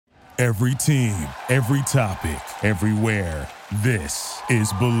Every team, every topic, everywhere. This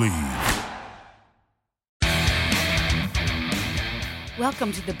is Believe.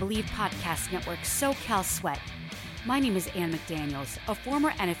 Welcome to the Believe Podcast Network SoCal Sweat. My name is Ann McDaniels, a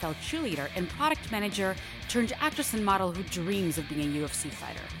former NFL cheerleader and product manager turned actress and model who dreams of being a UFC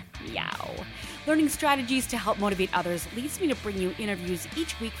fighter. Meow. Learning strategies to help motivate others leads me to bring you interviews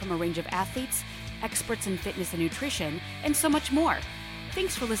each week from a range of athletes, experts in fitness and nutrition, and so much more.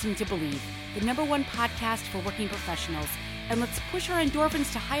 Thanks for listening to Believe, the #1 podcast for working professionals, and let's push our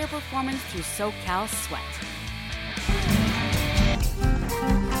endorphins to higher performance through SoCal Sweat.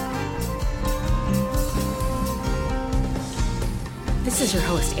 This is your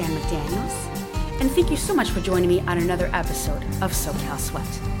host, Ann McDaniels, and thank you so much for joining me on another episode of SoCal Sweat.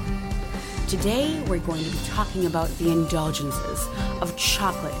 Today, we're going to be talking about the indulgences of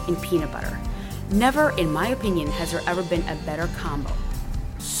chocolate and peanut butter. Never, in my opinion, has there ever been a better combo.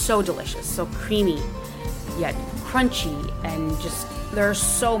 So delicious, so creamy, yet crunchy, and just, there are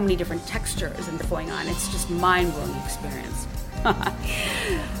so many different textures and going on. It's just mind-blowing experience.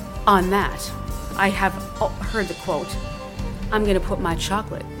 On that, I have heard the quote, "I'm going to put my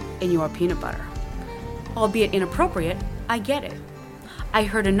chocolate in your peanut butter." Albeit inappropriate, I get it. I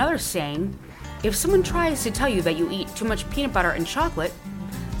heard another saying, if someone tries to tell you that you eat too much peanut butter and chocolate,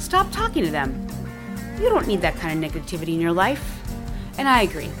 stop talking to them. You don't need that kind of negativity in your life. And I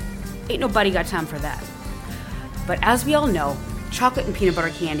agree. Ain't nobody got time for that. But as we all know, chocolate and peanut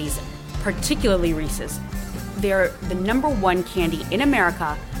butter candies, particularly Reese's, they're the #1 candy in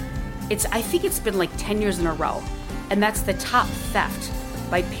America. I think it's been like 10 years in a row. And that's the top theft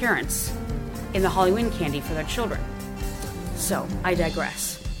by parents in the Halloween candy for their children. So, I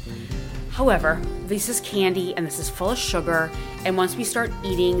digress. However, this is candy and this is full of sugar, and once we start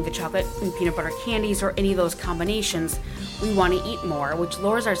eating the chocolate and peanut butter candies or any of those combinations, we want to eat more, which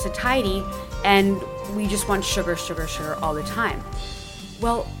lowers our satiety, and we just want sugar, sugar, sugar all the time.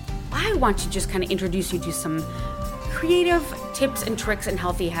 Well, I want to just kind of introduce you to some creative tips and tricks and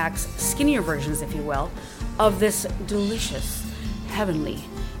healthy hacks, skinnier versions, if you will, of this delicious, heavenly,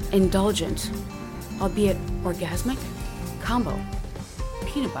 indulgent, albeit orgasmic, combo,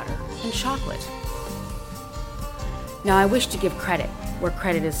 peanut butter and chocolate. Now, I wish to give credit where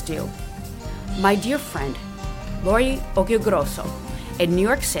credit is due. My dear friend, Lori Occhiogrosso, in New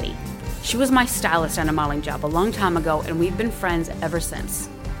York City, she was my stylist on a modeling job a long time ago, and we've been friends ever since.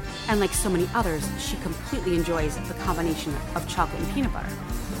 And like so many others, she completely enjoys the combination of chocolate and peanut butter.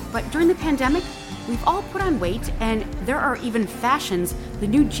 But during the pandemic, we've all put on weight, and there are even fashions. The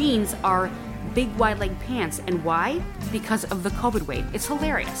new jeans are big wide leg pants. And why? Because of the COVID weight. It's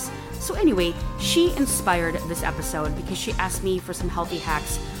hilarious. So anyway, she inspired this episode because she asked me for some healthy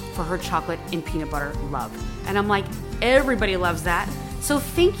hacks for her chocolate and peanut butter love. And I'm like, everybody loves that. So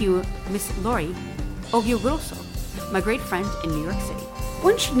thank you, Miss Lori Occhiogrosso, my great friend in New York City.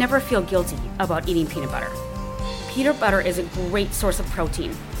 One should never feel guilty about eating peanut butter. Peanut butter is a great source of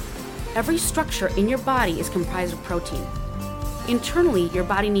protein. Every structure in your body is comprised of protein. Internally, your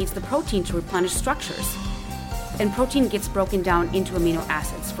body needs the protein to replenish structures. And protein gets broken down into amino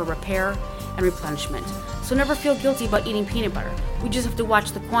acids for repair and replenishment. So never feel guilty about eating peanut butter. We just have to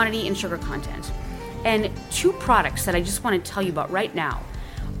watch the quantity and sugar content. And 2 products that I just want to tell you about right now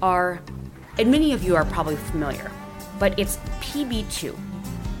are, and many of you are probably familiar, but it's PB2.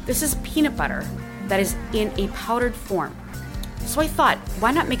 This is peanut butter that is in a powdered form. So I thought,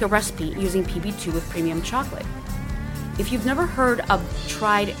 why not make a recipe using PB2 with premium chocolate? If you've never heard of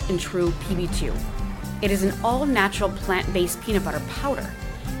tried and true PB2, it is an all-natural plant-based peanut butter powder.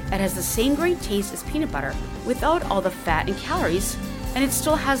 It has the same great taste as peanut butter without all the fat and calories, and it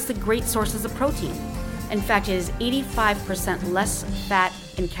still has the great sources of protein. In fact, it is 85% less fat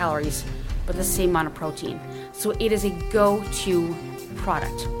and calories, but the same amount of protein. So it is a go-to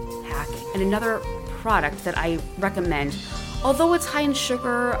product hack. And another product that I recommend, although it's high in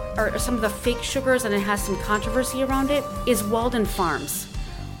sugar or some of the fake sugars and it has some controversy around it, is Walden Farms.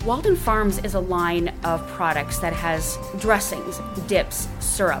 Walden Farms is a line of products that has dressings, dips,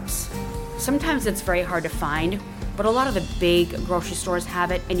 syrups. Sometimes it's very hard to find, but a lot of the big grocery stores have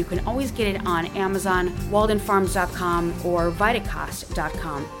it, and you can always get it on Amazon, waldenfarms.com, or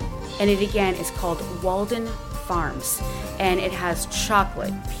Vitacost.com. And it again is called Walden Farms, and it has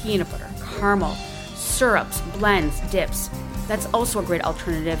chocolate, peanut butter, caramel, syrups, blends, dips. That's also a great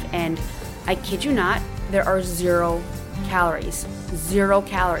alternative, and I kid you not, there are 0 calories. 0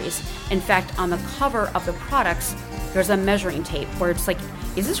 calories. In fact, on the cover of the products, there's a measuring tape where it's like,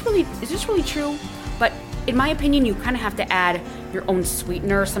 is this really true? But in my opinion, you kind of have to add your own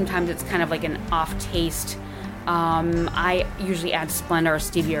sweetener. Sometimes it's kind of like an off taste I usually add Splenda or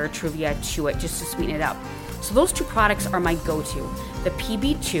Stevia or Truvia to it just to sweeten it up. So those two products are my go-to. The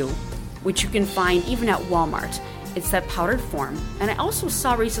PB2, which you can find even at Walmart. It's that powdered form. And I also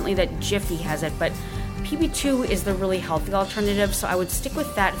saw recently that Jiffy has it, but PB2 is the really healthy alternative, so I would stick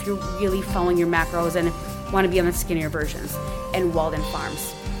with that if you're really following your macros and want to be on the skinnier versions, and Walden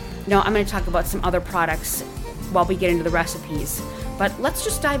Farms. Now I'm going to talk about some other products while we get into the recipes, but let's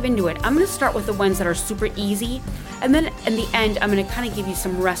just dive into it. I'm going to start with the ones that are super easy, and then in the end I'm going to kind of give you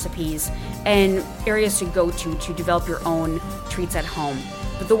some recipes and areas to go to develop your own treats at home.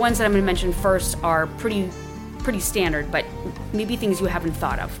 But the ones that I'm going to mention first are pretty standard, but maybe things you haven't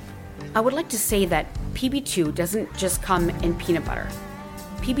thought of. I would like to say that PB2 doesn't just come in peanut butter.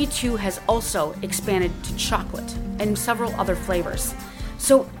 PB2 has also expanded to chocolate and several other flavors.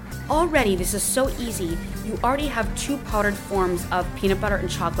 So already this is so easy. You already have two powdered forms of peanut butter and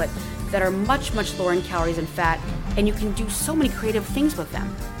chocolate that are much, much lower in calories and fat, and you can do so many creative things with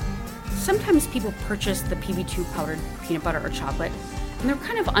them. Sometimes people purchase the PB2 powdered peanut butter or chocolate, and they're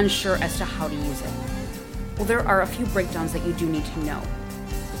kind of unsure as to how to use it. Well, there are a few breakdowns that you do need to know.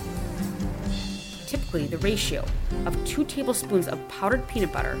 Typically, the ratio of 2 tablespoons of powdered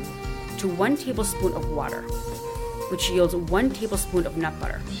peanut butter to 1 tablespoon of water, which yields 1 tablespoon of nut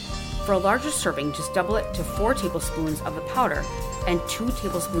butter. For a larger serving, just double it to 4 tablespoons of the powder and 2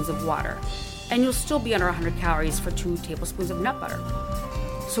 tablespoons of water, and you'll still be under 100 calories for 2 tablespoons of nut butter.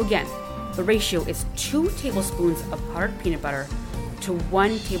 So again, the ratio is 2 tablespoons of powdered peanut butter to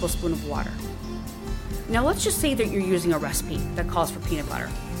 1 tablespoon of water. Now let's just say that you're using a recipe that calls for peanut butter,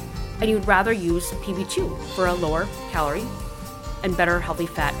 and you'd rather use PB2 for a lower calorie and better healthy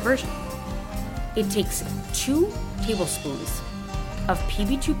fat version. It takes 2 tablespoons of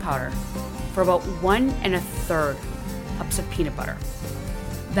PB2 powder for about 1 1/3 cups of peanut butter.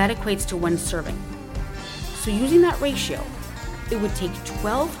 That equates to 1 serving. So using that ratio, it would take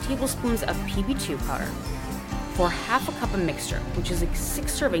 12 tablespoons of PB2 powder for half a cup of mixture, which is like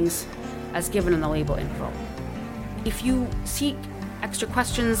 6 servings as given in the label info. If you seek extra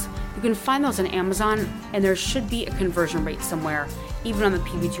questions, you can find those on Amazon, and there should be a conversion rate somewhere, even on the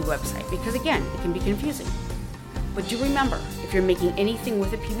PB2 website, because again, it can be confusing. But do remember, if you're making anything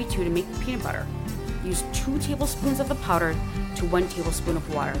with a PB2 to make peanut butter, use 2 tablespoons of the powder to 1 tablespoon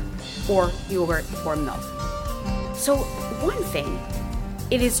of water, or yogurt or milk. So one thing,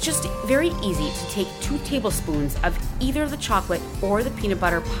 it is just very easy to take 2 tablespoons of either the chocolate or the peanut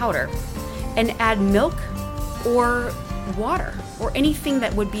butter powder and add milk or water or anything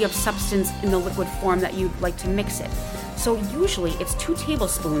that would be of substance in the liquid form that you'd like to mix it. So usually it's 2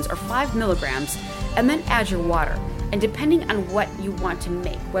 tablespoons or 5 milligrams, and then add your water. And depending on what you want to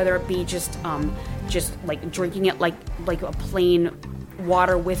make, whether it be just like drinking it like a plain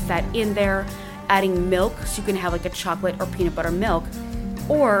water with that in there, adding milk so you can have like a chocolate or peanut butter milk,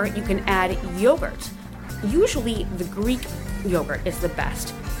 or you can add yogurt. Usually the Greek yogurt is the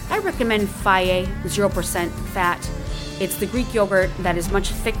best. I recommend Fage 0% fat. It's the Greek yogurt that is much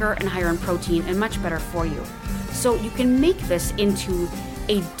thicker and higher in protein and much better for you. So you can make this into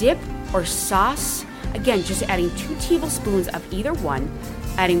a dip or sauce. Again, just adding 2 tablespoons of either one,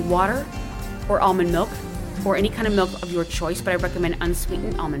 adding water or almond milk or any kind of milk of your choice, but I recommend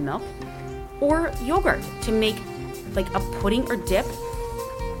unsweetened almond milk, or yogurt to make like a pudding or dip,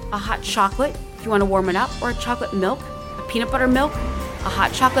 a hot chocolate if you want to warm it up, or a chocolate milk, a peanut butter milk, a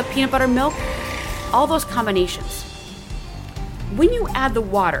hot chocolate peanut butter milk, all those combinations. When you add the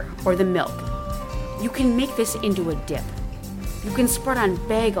water or the milk, you can make this into a dip. You can spread on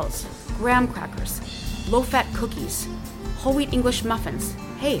bagels, graham crackers, low-fat cookies, whole wheat English muffins.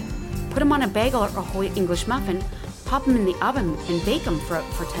 Hey, put them on a bagel or a whole wheat English muffin, pop them in the oven and bake them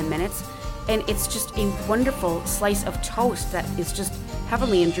for 10 minutes, and it's just a wonderful slice of toast that is just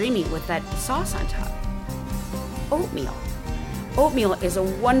heavenly and dreamy with that sauce on top. Oatmeal. Oatmeal is a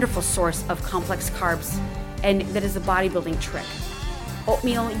wonderful source of complex carbs, and that is a bodybuilding trick.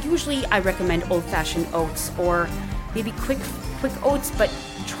 Oatmeal, usually I recommend old-fashioned oats or maybe quick oats, but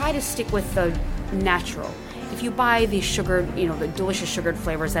try to stick with the natural. If you buy the sugar, the delicious sugared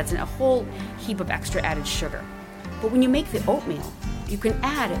flavors, that's in a whole heap of extra added sugar. But when you make the oatmeal, you can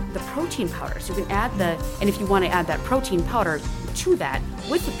add the protein powders. You can add and if you want to add that protein powder to that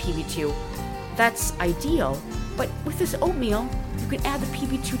with the PB2, that's ideal. But with this oatmeal, you can add the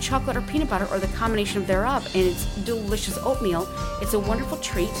PB2 chocolate or peanut butter or the combination of thereof, and it's delicious oatmeal. It's a wonderful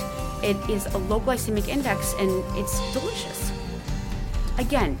treat. It is a low glycemic index, and it's delicious.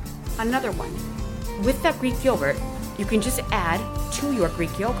 Again, another one. With that Greek yogurt, you can just add to your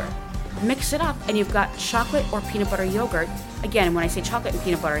Greek yogurt. Mix it up, and you've got chocolate or peanut butter yogurt. Again, when I say chocolate and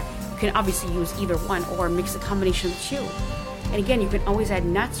peanut butter, you can obviously use either one or mix a combination of the two. And again, you can always add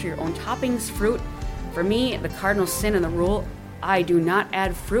nuts or your own toppings, fruit. For me, the cardinal sin and the rule, I do not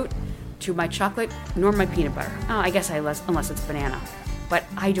add fruit to my chocolate nor my peanut butter. I guess unless it's banana. But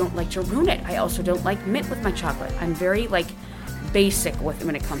I don't like to ruin it. I also don't like mint with my chocolate. I'm very basic with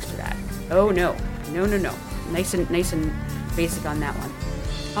when it comes to that. Oh no. Nice and basic on that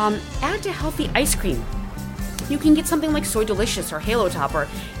one. Add to healthy ice cream. You can get something like Soy Delicious or Halo Top or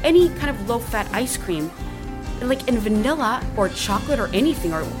any kind of low-fat ice cream, like in vanilla or chocolate or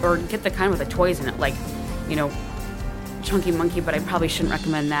anything, or get the kind with the toys in it, Chunky Monkey, but I probably shouldn't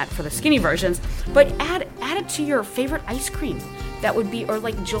recommend that for the skinny versions. But add it to your favorite ice cream. That would be, or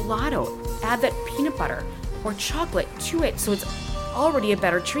like gelato. Add that peanut butter or chocolate to it so it's already a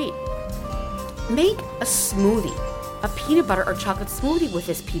better treat. Make a smoothie, a peanut butter or chocolate smoothie with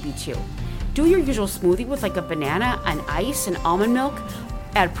this PB2. Do your usual smoothie with like a banana, an ice, and almond milk.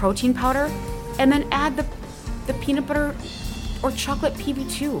 Add protein powder, and then add the peanut butter or chocolate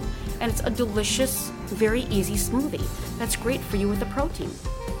PB2. And it's a delicious, very easy smoothie that's great for you with the protein.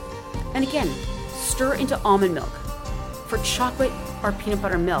 And again, stir into almond milk for chocolate or peanut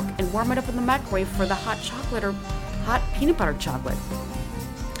butter milk and warm it up in the microwave for the hot chocolate or hot peanut butter chocolate.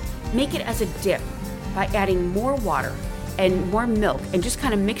 Make it as a dip by adding more water and more milk and just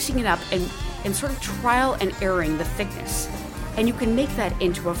kind of mixing it up and sort of trial and erroring the thickness. And you can make that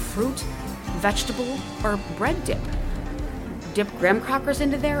into a fruit, vegetable, or bread dip. Dip graham crackers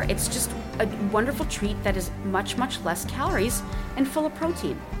into there. It's just a wonderful treat that is much, much less calories and full of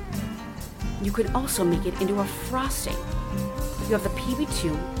protein. You could also make it into a frosting. You have the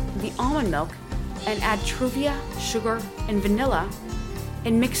PB2, the almond milk, and add Truvia, sugar, and vanilla,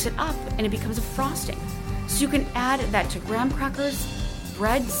 and mix it up, and it becomes a frosting. So you can add that to graham crackers,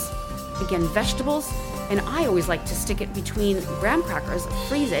 breads, again, vegetables, and I always like to stick it between graham crackers,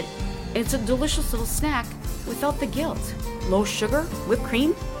 freeze it, and it's a delicious little snack without the guilt. Low sugar, whipped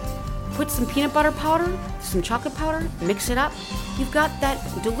cream, put some peanut butter powder, some chocolate powder, mix it up. You've got that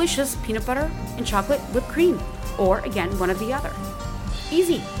delicious peanut butter and chocolate whipped cream, or again, one or the other.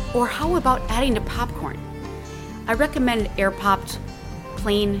 Easy. Or how about adding to popcorn? I recommend air-popped,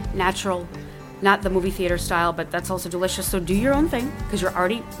 plain, natural, not the movie theater style, but that's also delicious. So do your own thing, because you're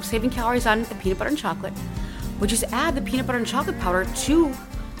already saving calories on the peanut butter and chocolate. But just add the peanut butter and chocolate powder to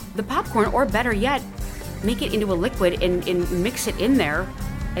the popcorn, or better yet, make it into a liquid and mix it in there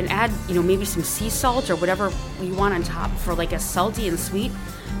and add, maybe some sea salt or whatever you want on top for like a salty and sweet.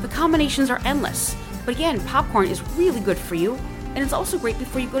 The combinations are endless. But again, popcorn is really good for you, and it's also great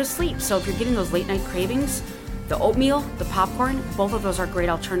before you go to sleep. So if you're getting those late night cravings, the oatmeal, the popcorn, both of those are great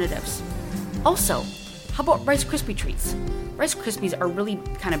alternatives. Also, how about Rice Krispie treats? Rice Krispies are really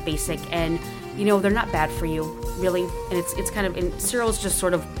kind of basic, and they're not bad for you, really. And it's kind of, and cereal is just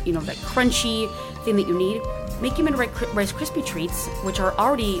sort of, that crunchy thing that you need. Make them into Rice Krispie treats, which are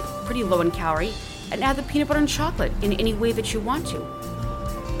already pretty low in calorie, and add the peanut butter and chocolate in any way that you want to.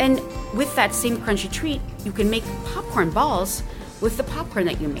 And with that same crunchy treat, you can make popcorn balls with the popcorn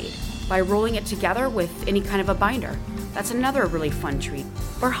that you made by rolling it together with any kind of a binder. That's another really fun treat.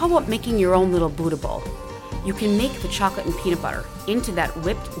 Or how about making your own little Buddha bowl? You can make the chocolate and peanut butter into that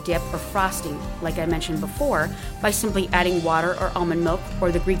whipped dip or frosting, like I mentioned before, by simply adding water or almond milk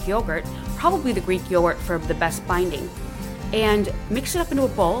or the Greek yogurt, probably the Greek yogurt for the best binding, and mix it up into a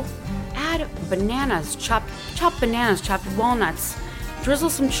bowl. Add bananas, chopped bananas, chopped walnuts,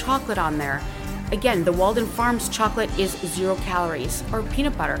 drizzle some chocolate on there. Again, the Walden Farms chocolate is 0 calories, or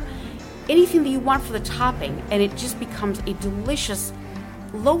peanut butter. Anything that you want for the topping, and it just becomes a delicious,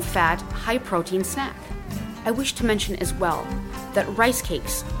 low-fat, high-protein snack. I wish to mention as well that rice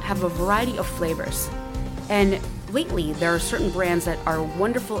cakes have a variety of flavors, and lately there are certain brands that are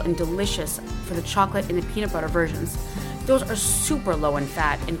wonderful and delicious for the chocolate and the peanut butter versions. Those are super low in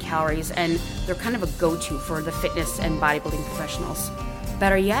fat and calories, and they're kind of a go-to for the fitness and bodybuilding professionals.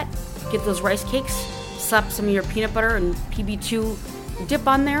 Better yet, get those rice cakes, slap some of your peanut butter and PB2 dip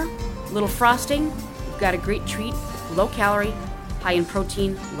on there, little frosting. You've got a great treat, low calorie, high in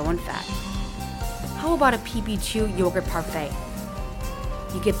protein, low in fat. How about a PB2 yogurt parfait?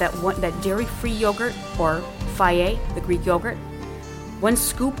 You get that dairy-free yogurt, or Fage, the Greek yogurt, 1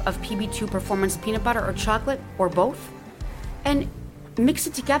 scoop of PB2 Performance peanut butter or chocolate, or both, and mix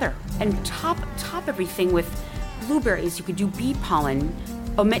it together and top everything with blueberries. You could do bee pollen,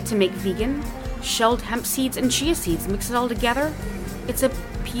 omit to make vegan, shelled hemp seeds and chia seeds. Mix it all together. It's a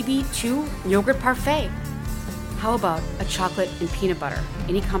PB2 yogurt parfait. How about a chocolate and peanut butter,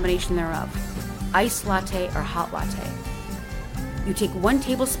 any combination thereof, iced latte or hot latte? You take 1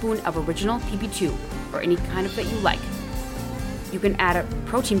 tablespoon of original PB2, or any kind of that you like, You can add a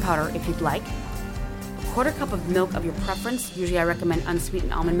protein powder if you'd like, a quarter cup of milk of your preference, usually I recommend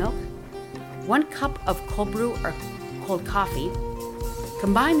unsweetened almond milk, 1 cup of cold brew or cold coffee.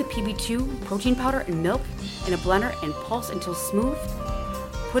 Combine the PB2 protein powder and milk in a blender and pulse until smooth.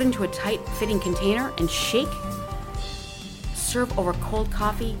 Put into a tight fitting container and shake. Serve over cold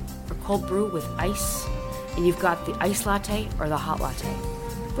coffee or cold brew with ice, and you've got the iced latte or the hot latte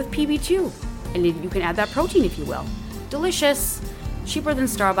with PB2. And you can add that protein if you will. Delicious, cheaper than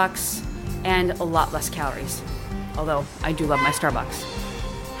Starbucks, and a lot less calories. Although I do love my Starbucks.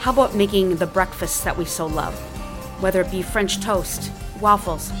 How about making the breakfasts that we so love? Whether it be French toast,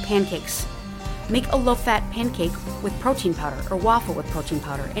 waffles, pancakes. Make a low-fat pancake with protein powder or waffle with protein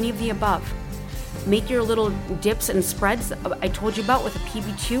powder, any of the above. Make your little dips and spreads I told you about with a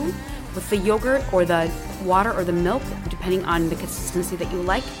PB2, with the yogurt or the water or the milk, depending on the consistency that you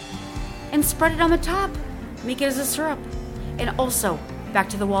like, and spread it on the top. Make it as a syrup. And also, back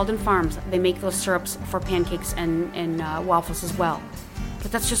to the Walden Farms, they make those syrups for pancakes and waffles as well.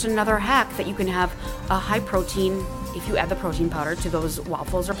 But that's just another hack that you can have a high protein if you add the protein powder to those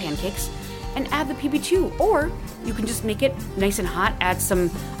waffles or pancakes and add the PB2. Or you can just make it nice and hot, add some,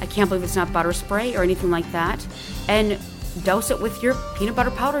 I can't believe it's not butter spray or anything like that, and douse it with your peanut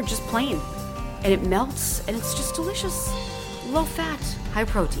butter powder, just plain. And it melts and it's just delicious. Low fat, high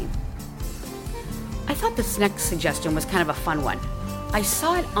protein. I thought this next suggestion was kind of a fun one. I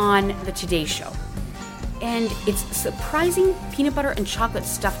saw it on the Today Show. And it's surprising peanut butter and chocolate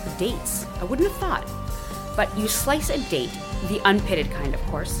stuffed dates. I wouldn't have thought. But you slice a date, the unpitted kind, of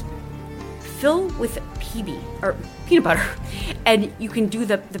course, fill with peanut butter, and you can do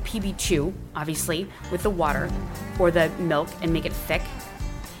the PB2, obviously, with the water or the milk and make it thick.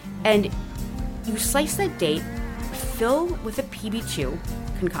 And you slice that date, fill with a PB2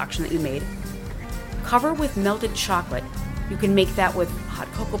 concoction that you made, cover with melted chocolate. You can make that with hot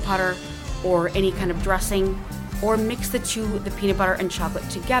cocoa butter or any kind of dressing, or mix the peanut butter and chocolate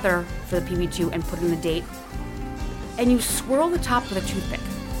together for the PB2 and put it in the date. And you swirl the top with a toothpick.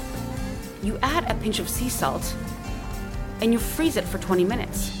 You add a pinch of sea salt, and you freeze it for 20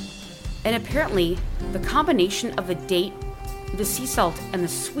 minutes. And apparently, the combination of the date, the sea salt, and the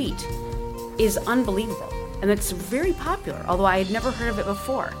sweet is unbelievable. And it's very popular, although I had never heard of it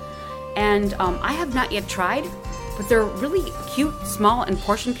before. And I have not yet tried, but they're really cute, small, and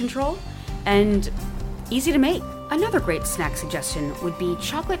portion control, and easy to make. Another great snack suggestion would be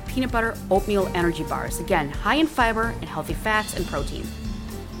chocolate peanut butter oatmeal energy bars. Again, high in fiber and healthy fats and protein.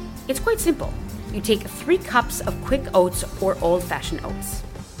 It's quite simple. You take 3 cups of quick oats or old-fashioned oats.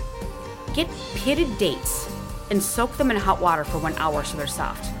 Get pitted dates and soak them in hot water for 1 hour so they're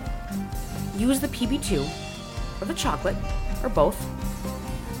soft. Use the PB2 or the chocolate or both.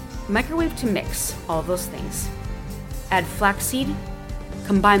 Microwave to mix all of those things. Add flaxseed.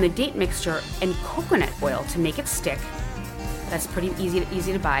 Combine the date mixture and coconut oil to make it stick. That's pretty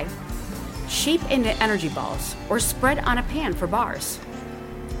easy to buy. Shape into energy balls or spread on a pan for bars.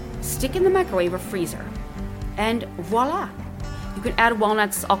 Stick in the microwave or freezer. And voila! You can add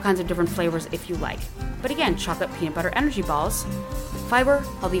walnuts, all kinds of different flavors if you like. But again, chocolate peanut butter energy balls, fiber,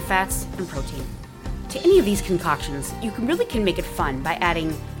 healthy fats, and protein. To any of these concoctions, you really can make it fun by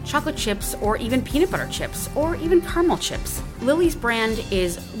adding chocolate chips or even peanut butter chips or even caramel chips. Lily's brand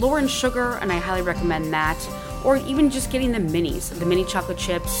is lower in sugar, and I highly recommend that. Or even just getting the minis, the mini chocolate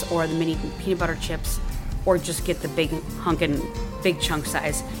chips or the mini peanut butter chips, or just get the big hunkin' big chunk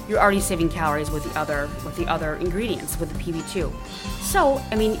size. You're already saving calories with the other ingredients with the PB2. So,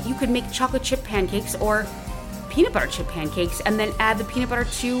 I mean, you could make chocolate chip pancakes or peanut butter chip pancakes and then add the peanut butter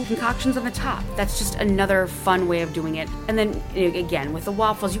 2 concoctions on the top. That's just another fun way of doing it. And then again, with the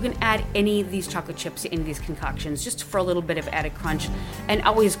waffles, you can add any of these chocolate chips to any of these concoctions just for a little bit of added crunch. And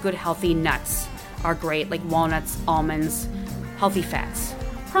always good healthy nuts are great, like walnuts, almonds, healthy fats.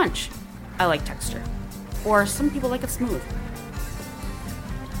 Crunch, I like texture. Or some people like it smooth.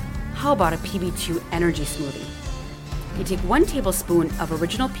 How about a PB2 energy smoothie? You take 1 tablespoon of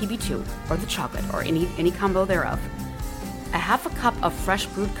original PB2 or the chocolate or any combo thereof, a half a cup of fresh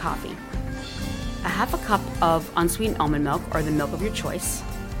brewed coffee, a half a cup of unsweetened almond milk or the milk of your choice,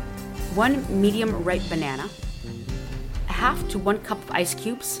 1 medium ripe banana, a half to 1 cup of ice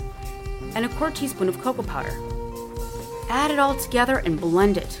cubes, and a 1/4 teaspoon of cocoa powder. Add it all together and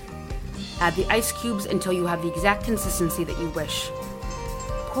blend it. Add the ice cubes until you have the exact consistency that you wish.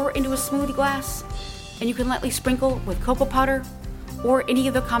 Pour into a smoothie glass, and you can lightly sprinkle with cocoa powder or any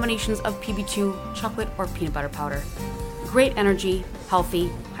of the combinations of PB2, chocolate, or peanut butter powder. Great energy, healthy,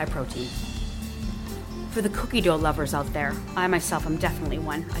 high protein. For the cookie dough lovers out there, I myself am definitely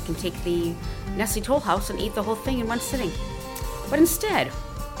one. I can take the Nestle Toll House and eat the whole thing in one sitting. But instead,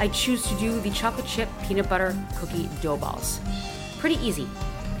 I choose to do the chocolate chip peanut butter cookie dough balls. Pretty easy.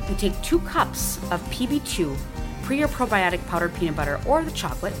 You take 2 cups of PB2 pre or probiotic powdered peanut butter or the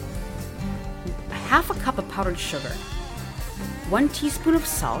chocolate, half a cup of powdered sugar, 1 teaspoon of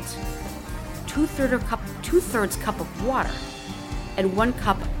salt, 2/3 cup of water, and 1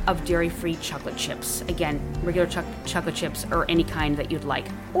 cup of dairy-free chocolate chips. Again, regular chocolate chips or any kind that you'd like,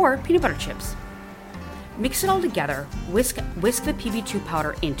 or peanut butter chips. Mix it all together, whisk the PB2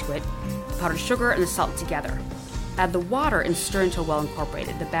 powder into it, the powdered sugar and the salt together. Add the water and stir until well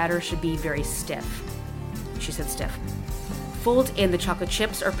incorporated. The batter should be very stiff. She said stiff. Fold in the chocolate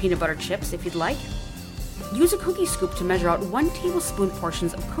chips or peanut butter chips if you'd like. Use a cookie scoop to measure out 1 tablespoon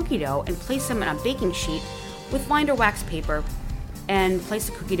portions of cookie dough and place them on a baking sheet with lined or wax paper, and place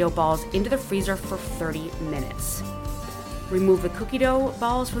the cookie dough balls into the freezer for 30 minutes. Remove the cookie dough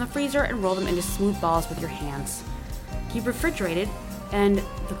balls from the freezer and roll them into smooth balls with your hands. Keep refrigerated, and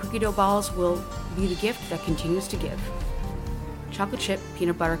the cookie dough balls will be the gift that continues to give. Chocolate chip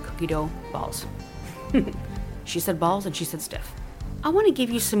peanut butter cookie dough balls. She said balls and she said stiff. I want to give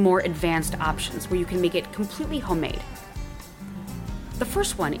you some more advanced options where you can make it completely homemade. The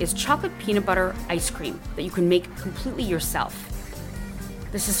first one is chocolate peanut butter ice cream that you can make completely yourself.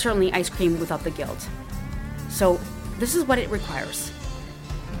 This is certainly ice cream without the guilt. So this is what it requires.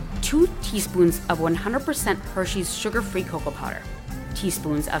 2 teaspoons of 100% Hershey's sugar-free cocoa powder,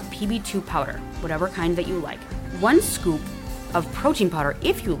 teaspoons of PB2 powder, whatever kind that you like, 1 scoop of protein powder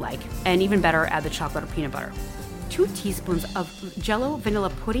if you like, and even better, add the chocolate or peanut butter, 2 teaspoons of Jell-O vanilla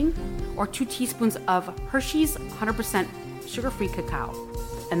pudding, or 2 teaspoons of Hershey's 100% sugar-free cacao,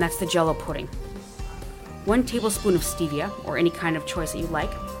 and that's the Jell-O pudding, 1 tablespoon of stevia, or any kind of choice that you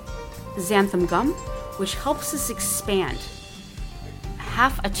like, xanthan gum, which helps us expand,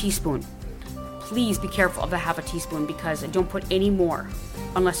 half a teaspoon. Please be careful of the half a teaspoon because don't put any more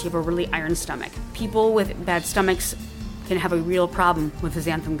unless you have a really iron stomach. People with bad stomachs can have a real problem with the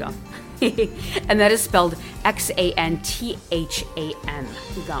xanthan gum. And that is spelled Xanthan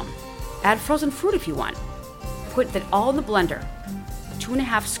gum. Add frozen fruit if you want. Put that all in the blender.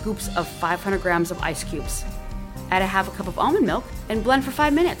 2.5 scoops of 500 grams of ice cubes. Add a half a cup of almond milk and blend for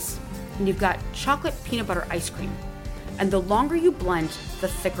 5 minutes. And you've got chocolate peanut butter ice cream. And the longer you blend, the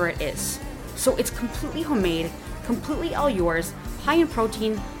thicker it is. So it's completely homemade, completely all yours, high in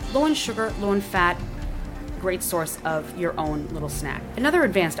protein, low in sugar, low in fat, great source of your own little snack. Another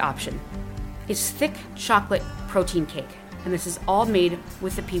advanced option is thick chocolate protein cake. And this is all made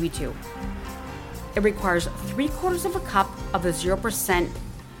with the PB2. It requires 3/4 cup of the 0%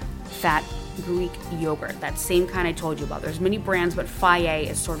 fat Greek yogurt, that same kind I told you about. There's many brands, but Fage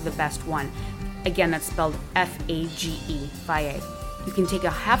is sort of the best one. Again, that's spelled F-A-G-E, Fage. You can take a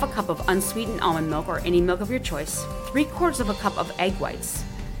half a cup of unsweetened almond milk or any milk of your choice, 3/4 cup of egg whites,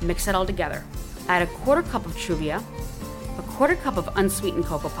 mix it all together. Add a 1/4 cup of Truvia, a 1/4 cup of unsweetened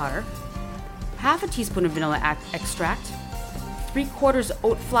cocoa powder, half a teaspoon of vanilla extract, 3/4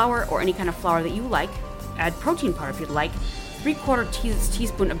 oat flour or any kind of flour that you like. Add protein powder if you'd like, 3/4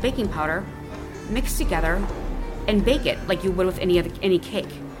 teaspoon of baking powder, mix together, and bake it like you would with any cake.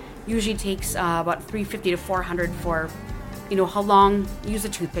 Usually takes about 350 to 400 for, how long. Use the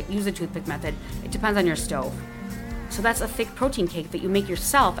toothpick method. It depends on your stove. So that's a thick protein cake that you make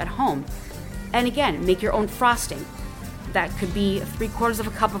yourself at home. And again, make your own frosting. That could be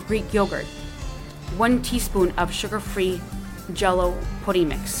 3/4 cup of Greek yogurt, 1 teaspoon of sugar-free Jell-O pudding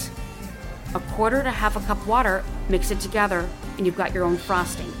mix, 1/4 to half a cup water, mix it together, and you've got your own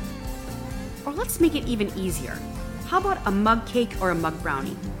frosting. Or let's make it even easier. How about a mug cake or a mug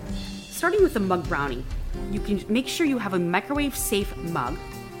brownie? Starting with the mug brownie, you can make sure you have a microwave-safe mug.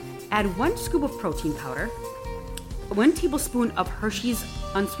 Add 1 scoop of protein powder, 1 tablespoon of Hershey's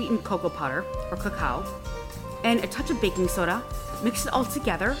unsweetened cocoa powder or cacao, and a touch of baking soda. Mix it all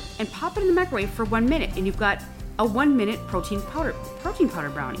together and pop it in the microwave for 1 minute, and you've got a 1-minute protein powder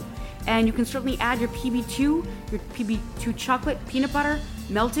brownie. And you can certainly add your PB2 chocolate peanut butter,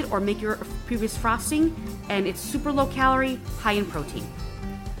 melt it or make your previous frosting, and it's super low calorie, high in protein.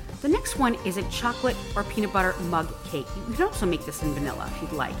 The next one is a chocolate or peanut butter mug cake. You can also make this in vanilla if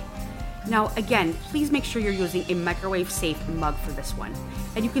you'd like. Now, again, please make sure you're using a microwave-safe mug for this one.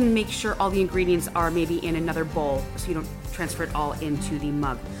 And you can make sure all the ingredients are maybe in another bowl so you don't transfer it all into the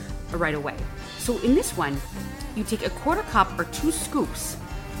mug right away. So in this one, you take a 1/4 cup or 2 scoops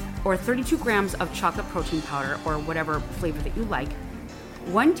or 32 grams of chocolate protein powder or whatever flavor that you like,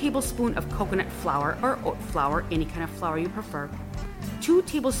 1 tablespoon of coconut flour or oat flour, any kind of flour you prefer, 2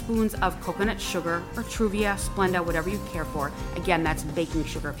 tablespoons of coconut sugar or Truvia, Splenda, whatever you care for. Again, that's baking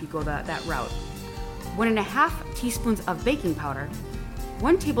sugar if you go that route. 1.5 teaspoons of baking powder,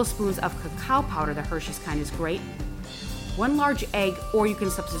 1 tablespoon of cacao powder, the Hershey's kind is great, 1 large egg, or you can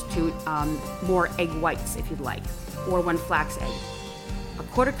substitute more egg whites if you'd like, or 1 flax egg, a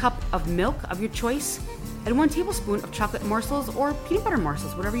 1/4 cup of milk of your choice, and 1 tablespoon of chocolate morsels or peanut butter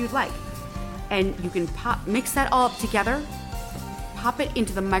morsels, whatever you'd like. And you can mix that all up together, pop it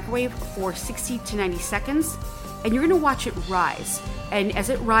into the microwave for 60 to 90 seconds, and you're gonna watch it rise. And as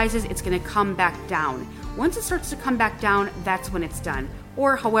it rises, it's gonna come back down. Once it starts to come back down, that's when it's done,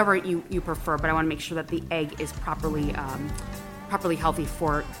 or however you prefer, but I wanna make sure that the egg is properly healthy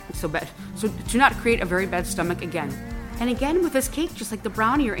so to not create a very bad stomach again. And again, with this cake, just like the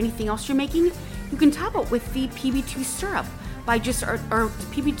brownie or anything else you're making, you can top it with the PB2 syrup by just, or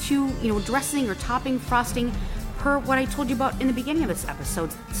PB2, dressing or topping, frosting, per what I told you about in the beginning of this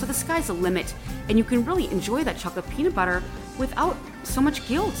episode. So the sky's the limit, and you can really enjoy that chocolate peanut butter without so much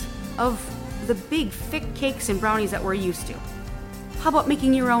guilt of the big, thick cakes and brownies that we're used to. How about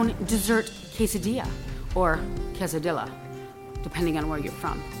making your own dessert quesadilla, or quesadilla, depending on where you're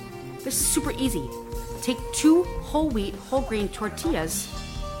from? This is super easy. Take 2 whole wheat, whole grain tortillas,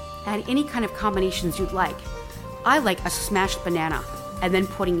 add any kind of combinations you'd like. I like a smashed banana, and then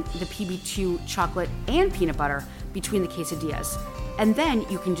putting the PB2 chocolate and peanut butter between the quesadillas. And then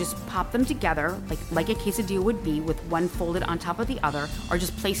you can just pop them together like a quesadilla would be, with one folded on top of the other, or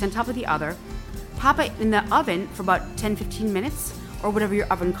just place on top of the other. Pop it in the oven for about 10-15 minutes, or whatever your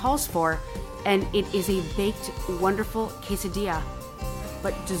oven calls for, and it is a baked, wonderful quesadilla.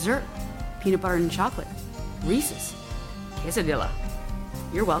 But dessert, peanut butter and chocolate. Reese's Quesadilla.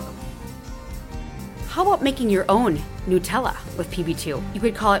 You're welcome. How about making your own Nutella with PB2? You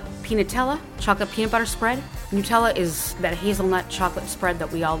could call it Peanutella, chocolate peanut butter spread. Nutella is that hazelnut chocolate spread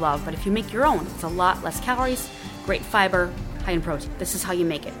that we all love, but if you make your own, it's a lot less calories, great fiber, high in protein. This is how you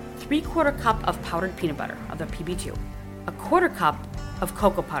make it. 3/4 cup of powdered peanut butter of the PB2. A 1/4 cup of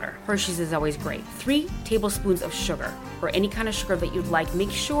cocoa powder. Hershey's is always great. 3 tablespoons of sugar, or any kind of sugar that you'd like.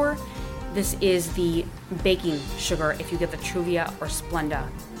 Make sure this is the baking sugar if you get the Truvia or Splenda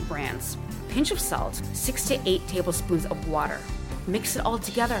brands. Pinch of salt, 6 to 8 tablespoons of water. Mix it all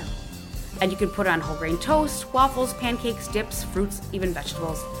together. And you can put it on whole grain toast, waffles, pancakes, dips, fruits, even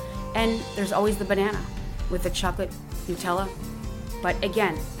vegetables. And there's always the banana with the chocolate Nutella. But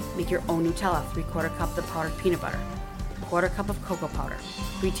again, make your own Nutella. 3/4 cup of powdered peanut butter, 1/4 cup of cocoa powder,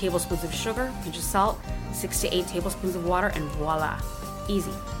 3 tablespoons of sugar, pinch of salt, 6 to 8 tablespoons of water, and voila,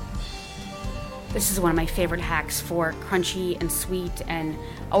 easy. This is one of my favorite hacks for crunchy and sweet, and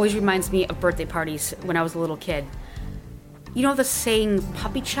always reminds me of birthday parties when I was a little kid. You know the saying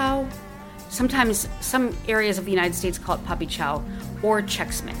puppy chow? Sometimes some areas of the United States call it puppy chow or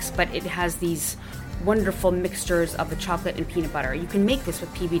Chex Mix, but it has these wonderful mixtures of the chocolate and peanut butter. You can make this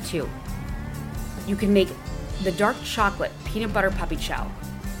with PB2. You can make the dark chocolate peanut butter puppy chow.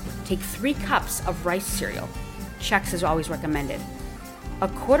 Take 3 cups of rice cereal. Chex is always recommended. A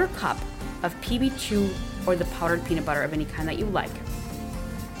 1/4 cup of PB2 or the powdered peanut butter of any kind that you like.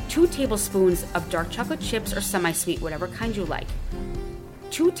 2 tablespoons of dark chocolate chips or semi-sweet, whatever kind you like.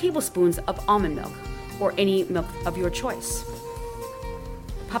 2 tablespoons of almond milk, or any milk of your choice.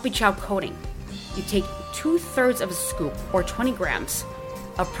 Puppy chow coating. You take 2/3 of a scoop, or 20 grams,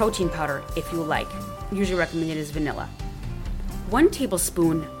 of protein powder if you like. Usually recommended is vanilla. 1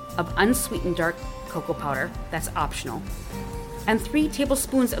 tablespoon of unsweetened dark cocoa powder, that's optional. And 3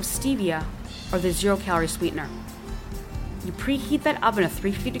 tablespoons of stevia, or the 0-calorie sweetener. You preheat that oven at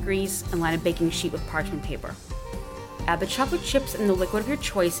 350 degrees and line a baking sheet with parchment paper. Add the chocolate chips and the liquid of your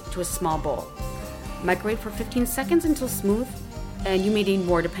choice to a small bowl. Microwave for 15 seconds until smooth, and you may need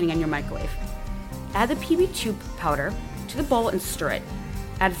more depending on your microwave. Add the PB2 powder to the bowl and stir it.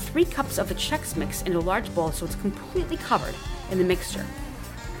 Add 3 cups of the Chex Mix into a large bowl so it's completely covered in the mixture.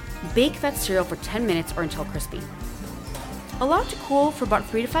 Bake that cereal for 10 minutes or until crispy. Allow it to cool for about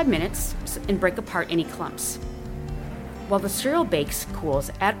 3 to 5 minutes and break apart any clumps. While the cereal cools,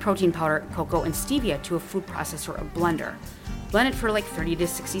 add protein powder, cocoa, and stevia to a food processor or blender. Blend it for like 30 to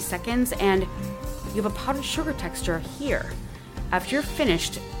 60 seconds, and you have a powdered sugar texture here. After you're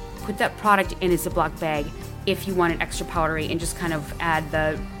finished, put that product in a Ziploc bag if you want it extra powdery, and just kind of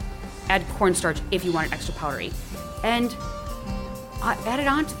add cornstarch if you want it extra powdery. And add it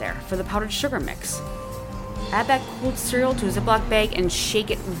onto there for the powdered sugar mix. Add that cooled cereal to a Ziploc bag and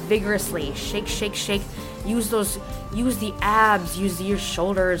shake it vigorously. Shake, shake, shake. Use the abs, use your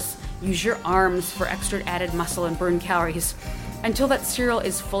shoulders, use your arms for extra added muscle and burn calories until that cereal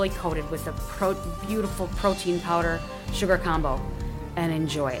is fully coated with a beautiful protein powder sugar combo, and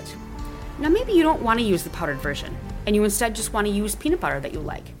enjoy it. Now maybe you don't want to use the powdered version and you instead just want to use peanut butter that you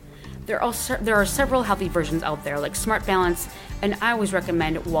like. There are several healthy versions out there, like Smart Balance, and I always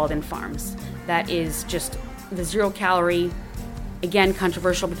recommend Walden Farms. That is just the 0-calorie, again,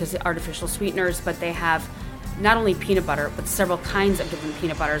 controversial because of the artificial sweeteners, but they have not only peanut butter, but several kinds of different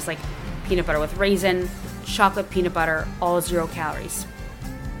peanut butters, like peanut butter with raisin, chocolate peanut butter, all 0 calories.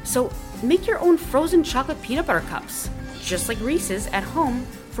 So make your own frozen chocolate peanut butter cups, just like Reese's, at home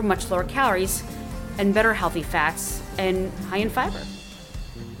for much lower calories and better healthy fats and high in fiber.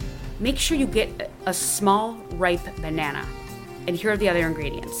 Make sure you get a small, ripe banana. And here are the other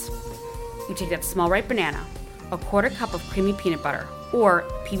ingredients. You take that small, ripe banana, a 1/4 cup of creamy peanut butter, or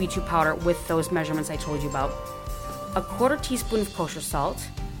PB2 powder with those measurements I told you about, a 1/4 teaspoon of kosher salt,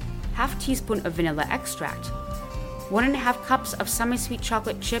 1/2 teaspoon of vanilla extract, 1.5 cups of semi-sweet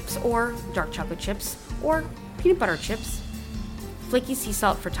chocolate chips or dark chocolate chips, or peanut butter chips, flaky sea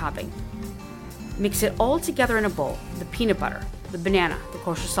salt for topping. Mix it all together in a bowl, the peanut butter, the banana, the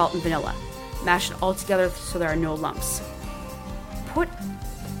kosher salt, and vanilla. Mash it all together so there are no lumps. Put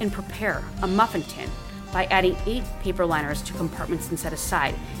and prepare a muffin tin by adding 8 paper liners to compartments and set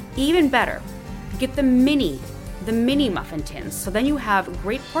aside. Even better, get the mini muffin tins, so then you have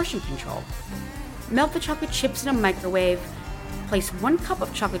great portion control. Melt the chocolate chips in a microwave. Place 1 cup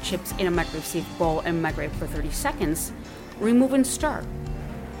of chocolate chips in a microwave-safe bowl and microwave for 30 seconds. Remove and stir.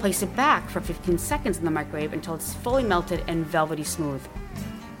 Place it back for 15 seconds in the microwave until it's fully melted and velvety smooth.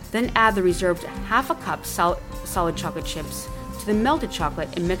 Then add the reserved 1/2 cup solid chocolate chips to the melted chocolate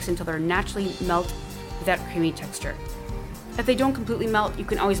and mix until they're naturally melt with that creamy texture. If they don't completely melt, you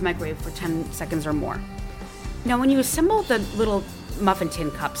can always microwave for 10 seconds or more. Now, when you assemble the little muffin tin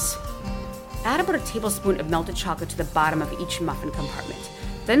cups, add about a tablespoon of melted chocolate to the bottom of each muffin compartment.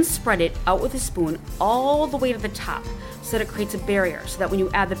 Then spread it out with a spoon all the way to the top so that it creates a barrier, so that when you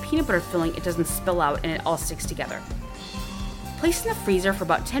add the peanut butter filling, it doesn't spill out and it all sticks together. Place in the freezer for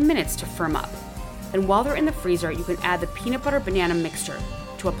about 10 minutes to firm up. And while they're in the freezer, you can add the peanut butter banana mixture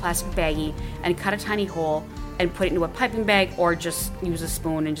to a plastic baggie and cut a tiny hole and put it into a piping bag, or just use a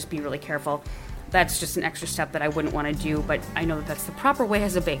spoon and just be really careful. That's just an extra step that I wouldn't want to do, but I know that that's the proper way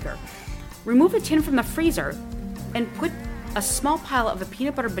as a baker. Remove the tin from the freezer and put a small pile of the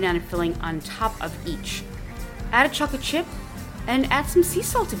peanut butter banana filling on top of each. Add a chocolate chip and add some sea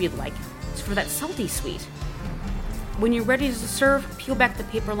salt if you'd like, for that salty sweet. When you're ready to serve, peel back the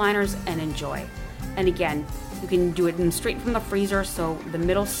paper liners and enjoy. And again, you can do it straight from the freezer, so the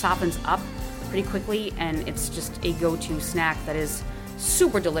middle softens up pretty quickly, and it's just a go-to snack that is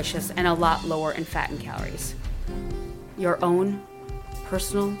super delicious and a lot lower in fat and calories. Your own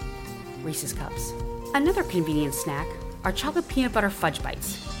personal Reese's Cups. Another convenient snack are chocolate peanut butter fudge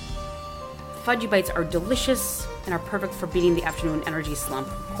bites. Fudgy bites are delicious and are perfect for beating the afternoon energy slump,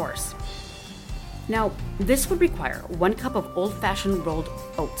 of course. Now, this would require 1 cup of old-fashioned rolled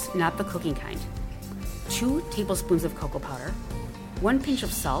oats, not the cooking kind, 2 tablespoons of cocoa powder, 1 pinch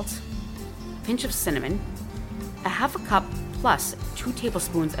of salt, a pinch of cinnamon, a 1/2 cup plus 2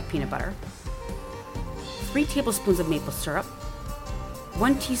 tablespoons of peanut butter, 3 tablespoons of maple syrup,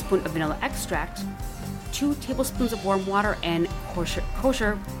 1 teaspoon of vanilla extract, 2 tablespoons of warm water, and coarse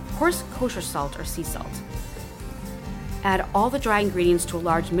kosher salt or sea salt. Add all the dry ingredients to a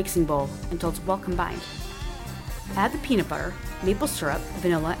large mixing bowl until it's well combined. Add the peanut butter, maple syrup,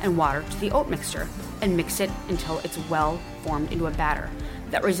 vanilla, and water to the oat mixture and mix it until it's well formed into a batter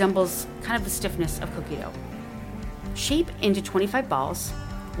that resembles kind of the stiffness of cookie dough. Shape into 25 balls,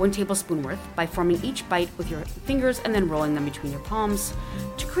 1 tablespoon worth, by forming each bite with your fingers and then rolling them between your palms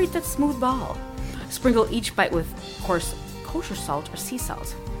to create that smooth ball. Sprinkle each bite with coarse kosher salt or sea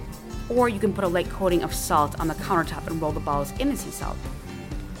salt. Or you can put a light coating of salt on the countertop and roll the balls in the sea salt.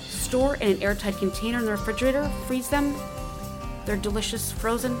 Store in an airtight container in the refrigerator, freeze them. They're delicious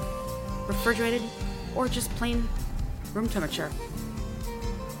frozen, refrigerated, or just plain room temperature.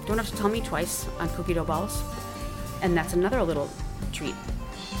 Don't have to tell me twice on cookie dough balls. And that's another little treat.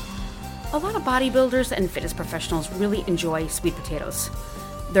 A lot of bodybuilders and fitness professionals really enjoy sweet potatoes.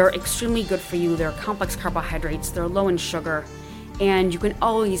 They're extremely good for you. They're complex carbohydrates. They're low in sugar. And you can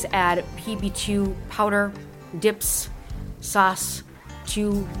always add PB2 powder, dips, sauce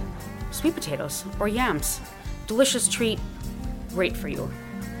to sweet potatoes or yams. Delicious treat, great for you.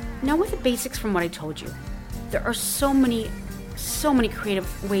 Now, with the basics from what I told you, there are so many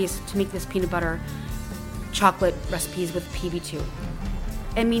creative ways to make this peanut butter chocolate recipes with PB2.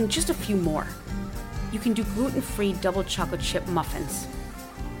 I mean, just a few more. You can do gluten-free double chocolate chip muffins.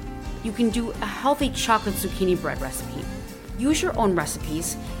 You can do a healthy chocolate zucchini bread recipe. Use your own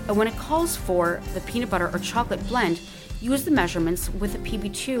recipes, and when it calls for the peanut butter or chocolate blend, use the measurements with the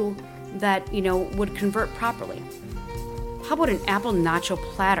PB2 that, would convert properly. How about an apple nacho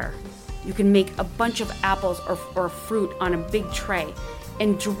platter You can make a bunch of apples or fruit on a big tray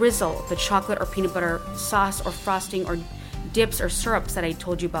and drizzle the chocolate or peanut butter sauce or frosting or dips or syrups that I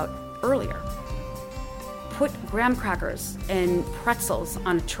told you about earlier. Put graham crackers and pretzels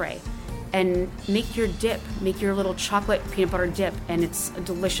on a tray and make your dip, make your little chocolate peanut butter dip, and it's a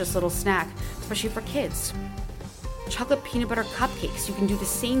delicious little snack, especially for kids. Chocolate peanut butter cupcakes. You can do the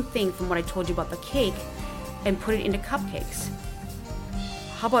same thing from what I told you about the cake and put it into cupcakes.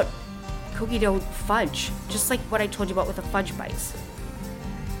 How about cookie dough fudge? Just like what I told you about with the fudge bites.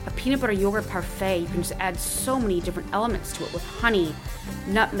 A peanut butter yogurt parfait, you can just add so many different elements to it with honey,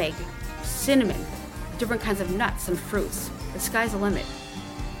 nutmeg, cinnamon, different kinds of nuts and fruits. The sky's the limit.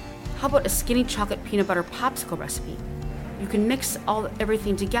 How about a skinny chocolate peanut butter popsicle recipe? You can mix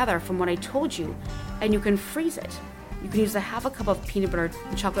everything together from what I told you, and you can freeze it. You can use a half a cup of peanut butter,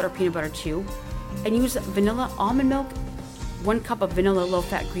 chocolate or peanut butter too, and use vanilla almond milk, 1 cup of vanilla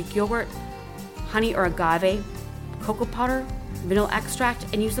low-fat Greek yogurt, honey or agave, cocoa powder, vanilla extract,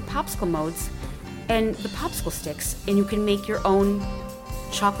 and use the popsicle modes and the popsicle sticks, and you can make your own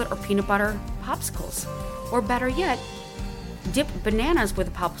chocolate or peanut butter popsicles. Or better yet, dip bananas with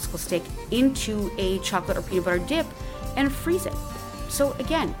a popsicle stick into a chocolate or peanut butter dip and freeze it. So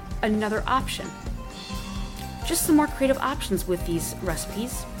again, another option. Just some more creative options with these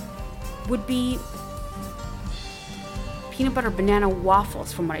recipes would be peanut butter banana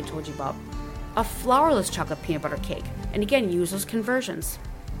waffles from what I told you about, a flourless chocolate peanut butter cake, and again, use those conversions.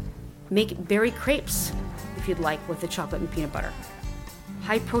 Make berry crepes if you'd like with the chocolate and peanut butter.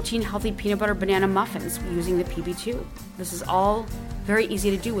 High protein, healthy peanut butter banana muffins using the PB2. This is all very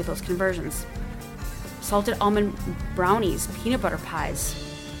easy to do with those conversions. Salted almond brownies, peanut butter pies,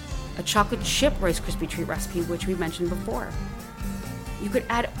 a chocolate chip Rice Krispie treat recipe, which we mentioned before. You could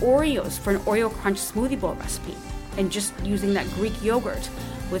add Oreos for an Oreo Crunch smoothie bowl recipe, and just using that Greek yogurt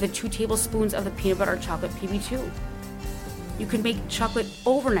with 2 tablespoons of the peanut butter chocolate PB2. You could make chocolate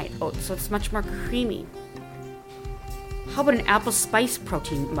overnight oats, so it's much more creamy. How about an apple spice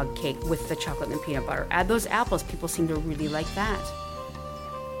protein mug cake with the chocolate and peanut butter? Add those apples, people seem to really like that.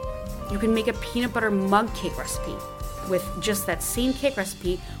 You can make a peanut butter mug cake recipe with just that same cake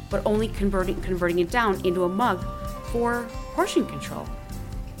recipe, but only converting it down into a mug for portion control.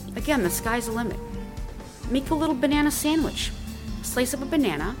 Again, the sky's the limit. Make a little banana sandwich. Slice up a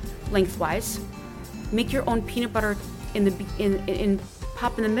banana lengthwise. Make your own peanut butter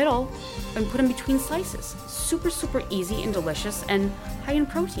pop in the middle and put in between slices. Super, super easy and delicious and high in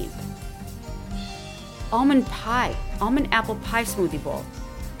protein. Almond apple pie smoothie bowl.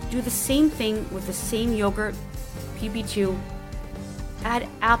 Do the same thing with the same yogurt, PB2. Add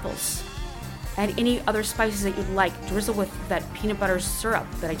apples. Add any other spices that you'd like. Drizzle with that peanut butter syrup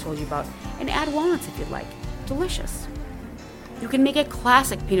that I told you about. And add walnuts if you'd like. Delicious. You can make a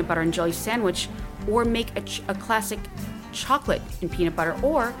classic peanut butter and jelly sandwich, or make a classic chocolate and peanut butter,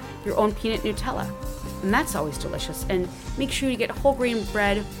 or your own peanut Nutella. And that's always delicious. And make sure you get whole grain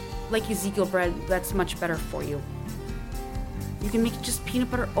bread, like Ezekiel bread. That's much better for you. You can make just peanut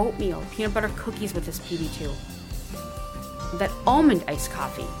butter oatmeal, peanut butter cookies with this PB2. That almond iced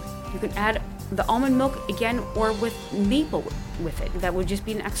coffee. You can add the almond milk again, or with maple with it. That would just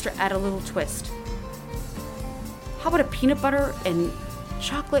be an extra, add a little twist. How about a peanut butter and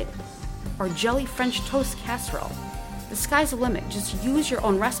chocolate or jelly French toast casserole? The sky's the limit. Just use your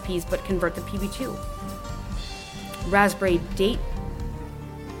own recipes, but convert the PB2. Raspberry date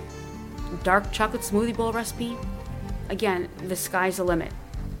dark chocolate smoothie bowl recipe. Again, the sky's the limit.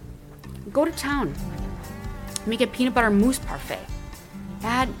 Go to town. Make a peanut butter mousse parfait.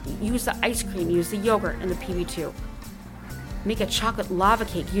 Use the ice cream, use the yogurt and the PB2. Make a chocolate lava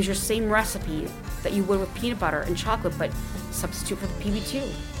cake. Use your same recipe that you would with peanut butter and chocolate, but substitute for the PB2.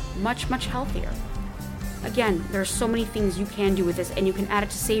 Much, much healthier. Again, there are so many things you can do with this, and you can add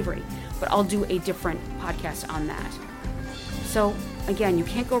it to savory, but I'll do a different podcast on that. So, again, you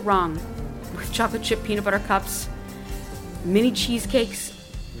can't go wrong with chocolate chip peanut butter cups, mini cheesecakes,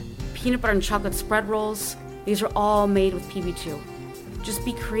 peanut butter and chocolate spread rolls. These are all made with PB2. Just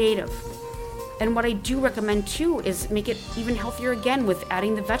be creative. And what I do recommend too is make it even healthier again with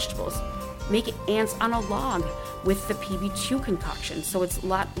adding the vegetables. Make ants on a log with the PB2 concoction, so it's a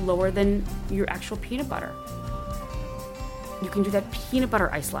lot lower than your actual peanut butter. You can do that peanut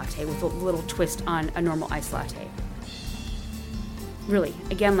butter iced latte with a little twist on a normal iced latte. Really,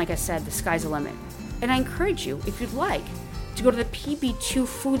 again, like I said, the sky's the limit. And I encourage you, if you'd like, to go to the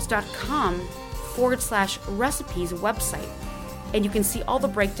pb2foods.com/recipes website, and you can see all the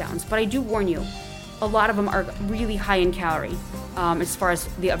breakdowns. But I do warn you, a lot of them are really high in calorie as far as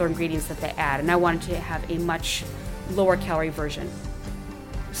the other ingredients that they add, and I wanted to have a much lower calorie version.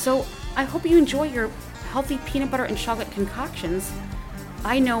 So I hope you enjoy your healthy peanut butter and chocolate concoctions.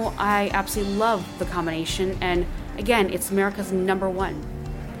 I know I absolutely love the combination, and again, it's America's #1.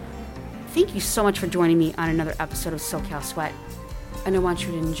 Thank you so much for joining me on another episode of SoCal Sweat, and I want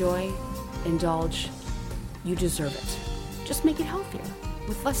you to enjoy, indulge. You deserve it. Just make it healthier,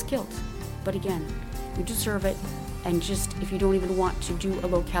 with less guilt. But again, you deserve it, and just, if you don't even want to do a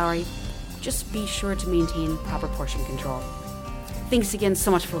low calorie, just be sure to maintain proper portion control. Thanks again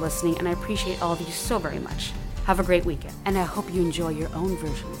so much for listening, and I appreciate all of you so very much. Have a great weekend, and I hope you enjoy your own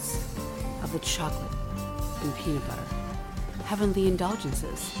versions of the chocolate and peanut butter heavenly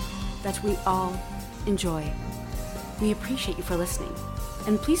indulgences that we all enjoy. We appreciate you for listening,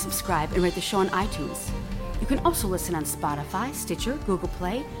 and please subscribe and rate the show on iTunes. You can also listen on Spotify, Stitcher, Google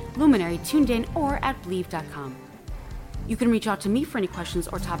Play, Luminary, TuneIn, or at Believe.com. You can reach out to me for any questions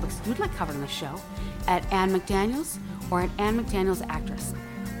or topics you'd like covered on the show at Ann McDaniels or at Ann McDaniels Actress.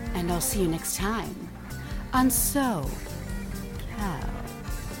 And I'll see you next time on SoCal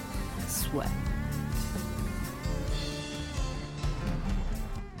Sweat.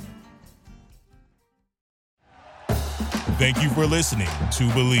 Thank you for listening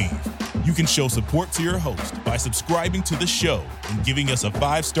to Believe. You can show support to your host by subscribing to the show and giving us a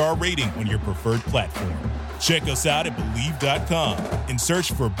 5-star rating on your preferred platform. Check us out at Believe.com and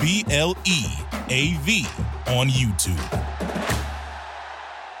search for BLEAV on YouTube.